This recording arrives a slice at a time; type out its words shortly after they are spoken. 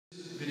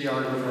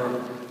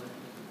videographer,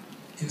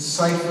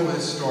 insightful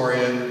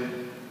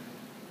historian,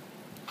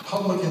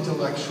 public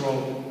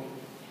intellectual,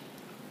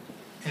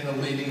 and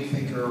a leading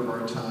thinker of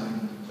our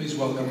time. Please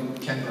welcome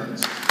Ken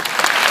Burns.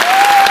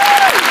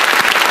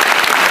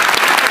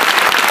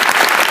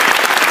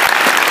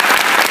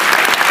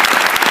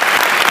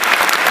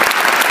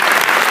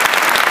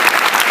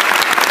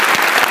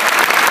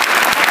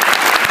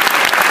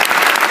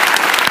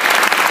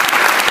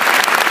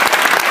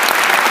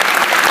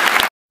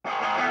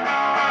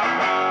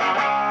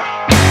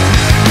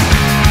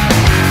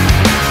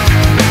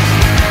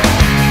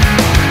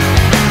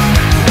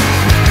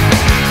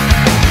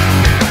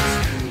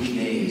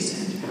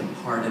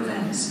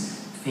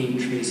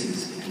 Faint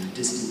traces and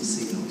distant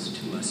signals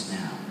to us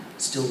now,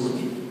 still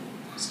looking,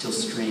 still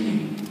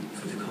straining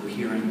for the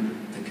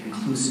coherent, the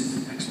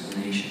conclusive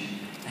explanation.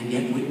 And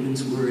yet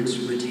Whitman's words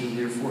retain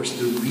their force.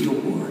 The real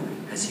war,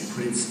 as he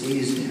put it,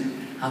 stays there,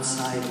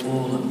 outside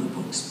all of the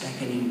books,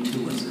 beckoning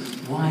to us.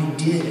 Why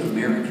did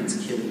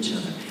Americans kill each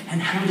other?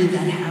 And how did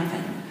that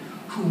happen?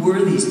 Who were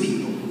these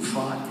people who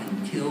fought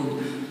and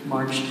killed,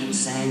 marched and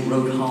sang,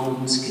 wrote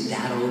home,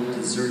 skedaddled,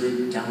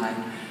 deserted, died,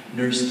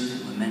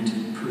 nursed,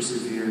 lamented,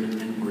 persevered,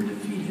 and were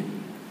defeated?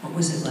 What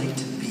was it like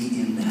to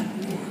be in that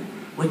war?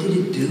 What did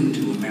it do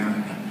to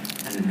America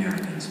and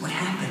Americans? What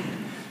happened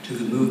to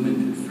the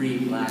movement that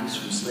freed blacks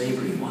from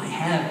slavery? Why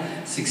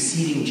have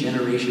succeeding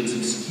generations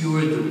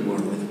obscured the war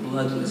with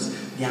bloodless,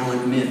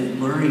 gallant myth,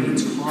 blurring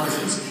its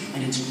causes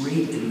and its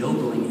great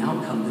ennobling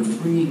outcome, the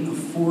freeing of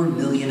 4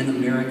 million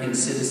American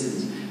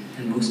citizens,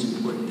 and most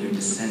important, their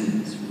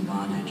descendants from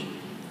bondage?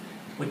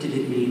 What did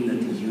it mean that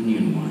the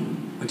Union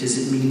won? What does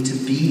it mean to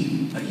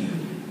be a union?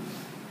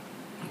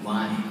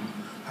 Why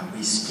are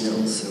we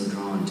still so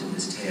drawn to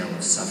this tale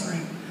of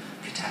suffering,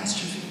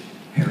 catastrophe,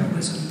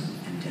 heroism,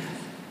 and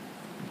death?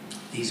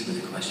 These were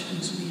the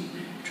questions we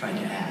tried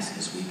to ask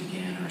as we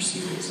began our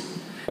series.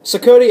 So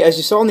Cody, as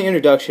you saw in the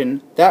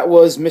introduction, that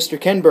was Mr.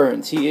 Ken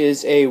Burns. He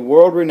is a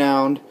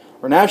world-renowned,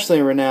 or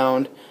nationally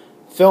renowned,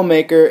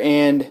 filmmaker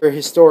and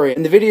historian.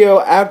 In the video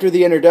after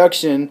the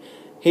introduction,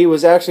 he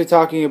was actually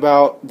talking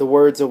about the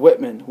words of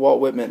Whitman, Walt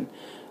Whitman,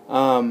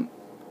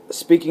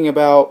 speaking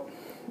about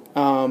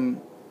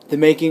the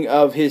making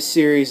of his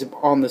series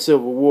on the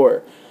Civil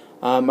War.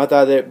 I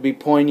thought that it would be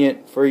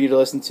poignant for you to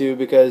listen to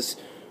because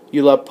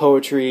you love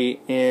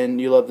poetry and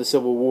you love the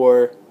Civil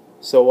War,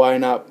 so why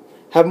not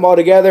have them all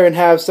together and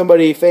have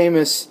somebody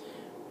famous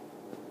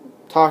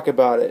talk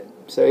about it.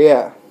 So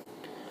yeah.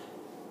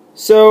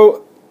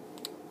 So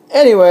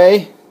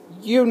anyway,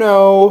 you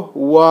know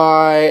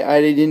why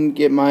I didn't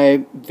get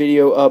my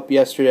video up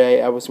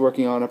yesterday. I was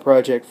working on a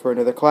project for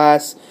another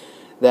class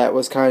that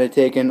was kind of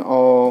taking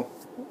all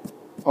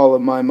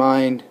of my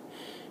mind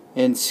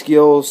and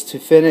skills to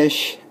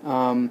finish.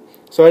 So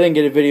I didn't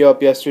get a video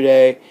up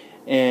yesterday,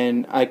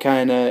 and I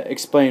kind of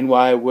explained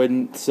why I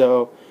wouldn't.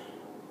 So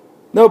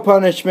no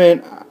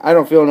punishment. I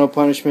don't feel no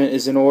punishment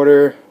is in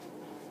order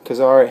because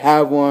I already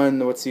have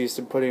one. What's the use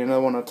of putting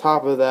another one on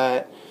top of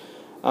that?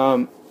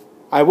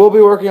 I will be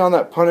working on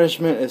that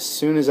punishment as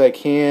soon as I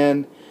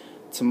can.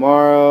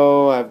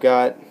 Tomorrow I've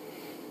got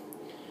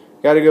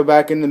to go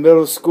back into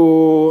middle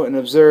school and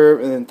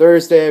observe, and then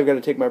Thursday I've got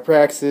to take my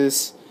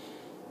praxis.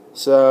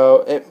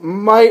 So it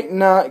might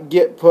not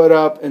get put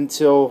up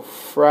until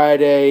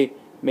Friday,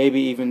 maybe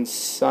even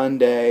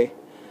Sunday.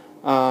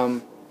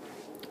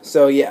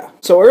 So yeah.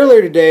 So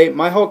earlier today,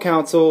 my hall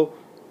council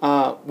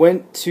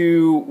went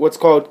to what's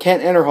called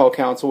Kent Interhall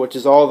Council, which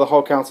is all the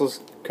hall councils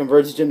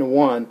converged into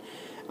one.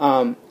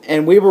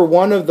 And we were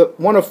one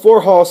of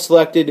 4 halls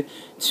selected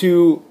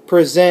to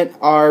present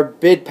our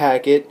bid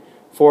packet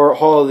for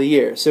Hall of the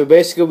Year. So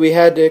basically we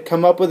had to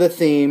come up with a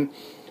theme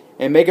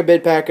and make a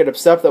bid packet of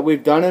stuff that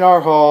we've done in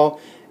our hall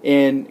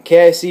and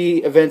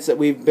KIC events that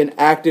we've been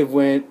active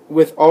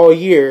with all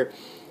year.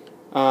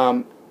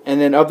 And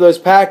then of those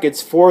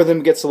packets, 4 of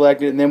them get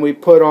selected, and then we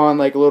put on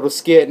like a little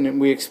skit and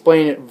we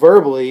explain it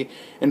verbally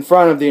in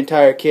front of the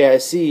entire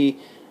KIC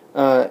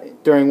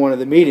during one of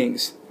the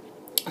meetings.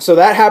 So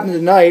that happened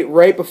tonight,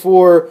 right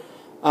before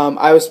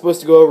I was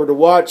supposed to go over to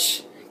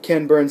watch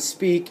Ken Burns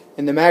speak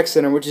in the Mack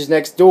Center, which is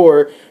next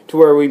door to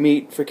where we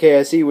meet for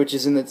KIC, which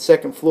is in the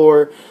 2nd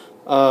floor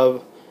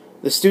of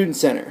the Student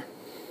Center.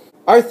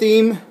 Our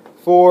theme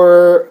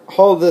for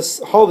Hall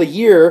of the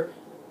Year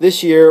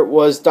this year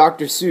was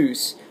Dr.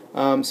 Suess.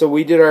 So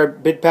we did our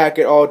bid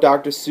packet all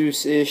Dr.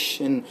 Seuss-ish,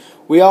 and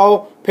we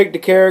all picked a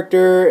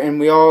character, and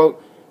we all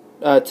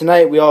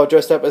tonight we all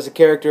dressed up as a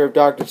character of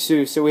Dr.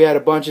 Seuss. So we had a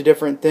bunch of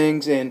different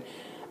things, and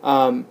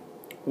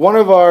one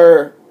of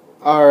our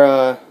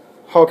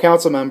hall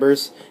council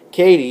members,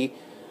 Katie,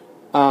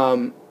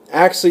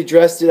 actually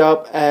dressed it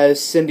up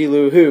as Cindy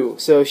Lou Who.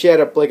 So she had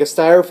like a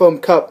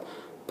styrofoam cup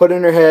put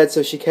in her head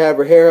so she could have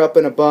her hair up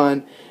in a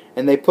bun,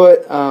 and they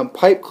put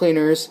pipe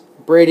cleaners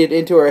braided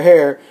into her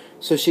hair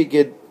so she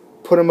could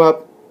put them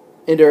up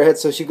into her head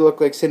so she could look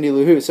like Cindy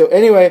Lou Who. So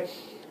anyway,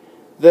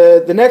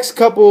 the next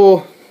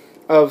couple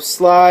of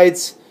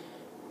slides,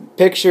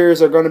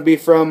 pictures are going to be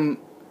from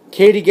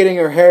Katie getting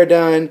her hair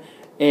done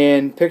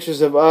and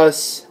pictures of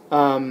us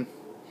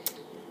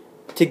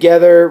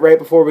together right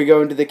before we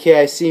go into the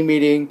KIC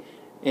meeting,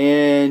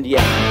 and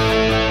yeah.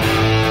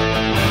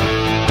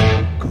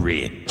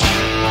 Grit.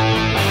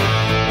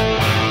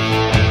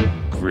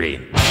 Grit.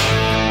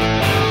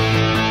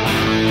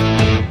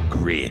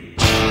 Grit.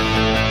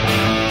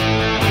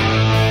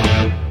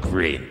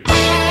 Grit.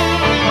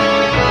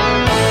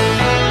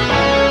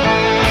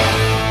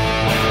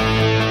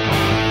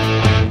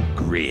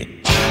 Grit.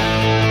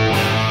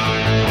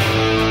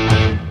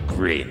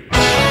 Grit.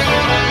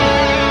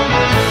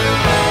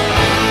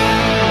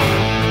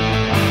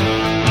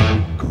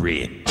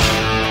 Grit.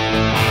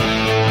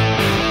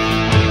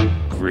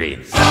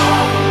 Grit.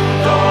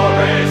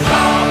 Salvatore,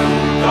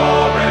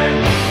 Salvatore.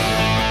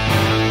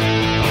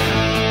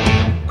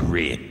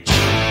 Grit.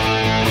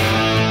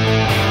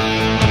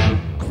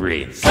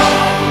 Grit.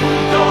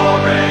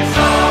 Salvatore,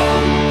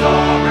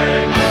 Salvatore.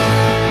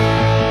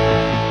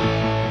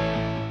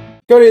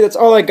 Cody, that's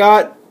all I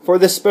got for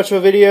this special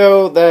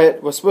video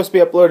that was supposed to be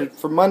uploaded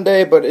for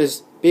Monday, but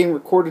is being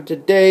recorded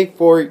today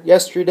for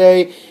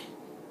yesterday.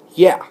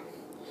 Yeah.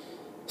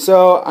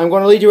 So I'm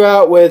going to lead you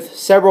out with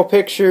several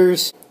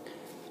pictures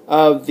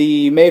of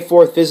the May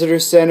 4th Visitor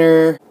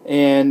Center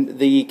and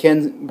the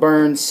Ken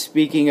Burns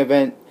speaking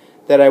event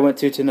that I went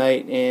to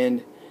tonight.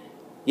 And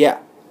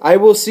yeah, I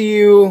will see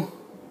you.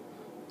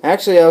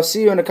 Actually, I'll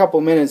see you in a couple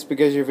minutes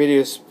because your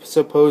video is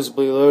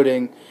supposedly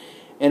loading.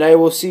 And I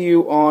will see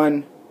you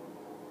on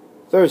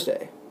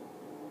Thursday.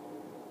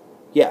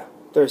 Yeah,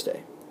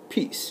 Thursday.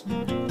 Peace.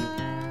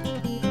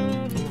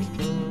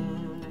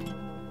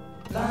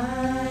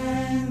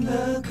 Find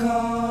the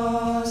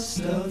cost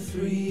of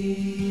freedom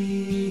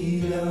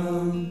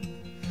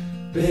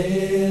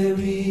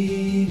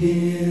buried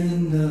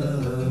in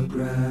the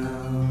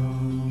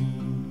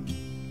ground.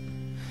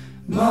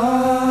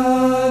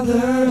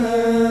 Mother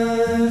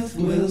Earth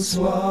will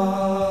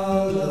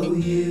swallow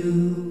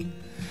you.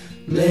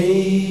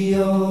 Lay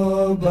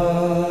your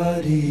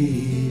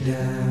body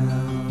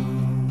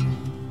down.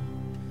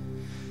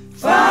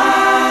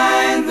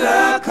 Find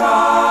the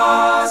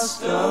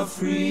cost of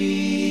freedom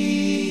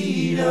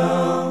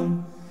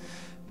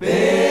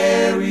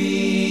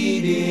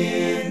buried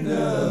in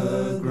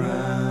the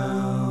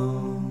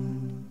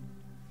ground.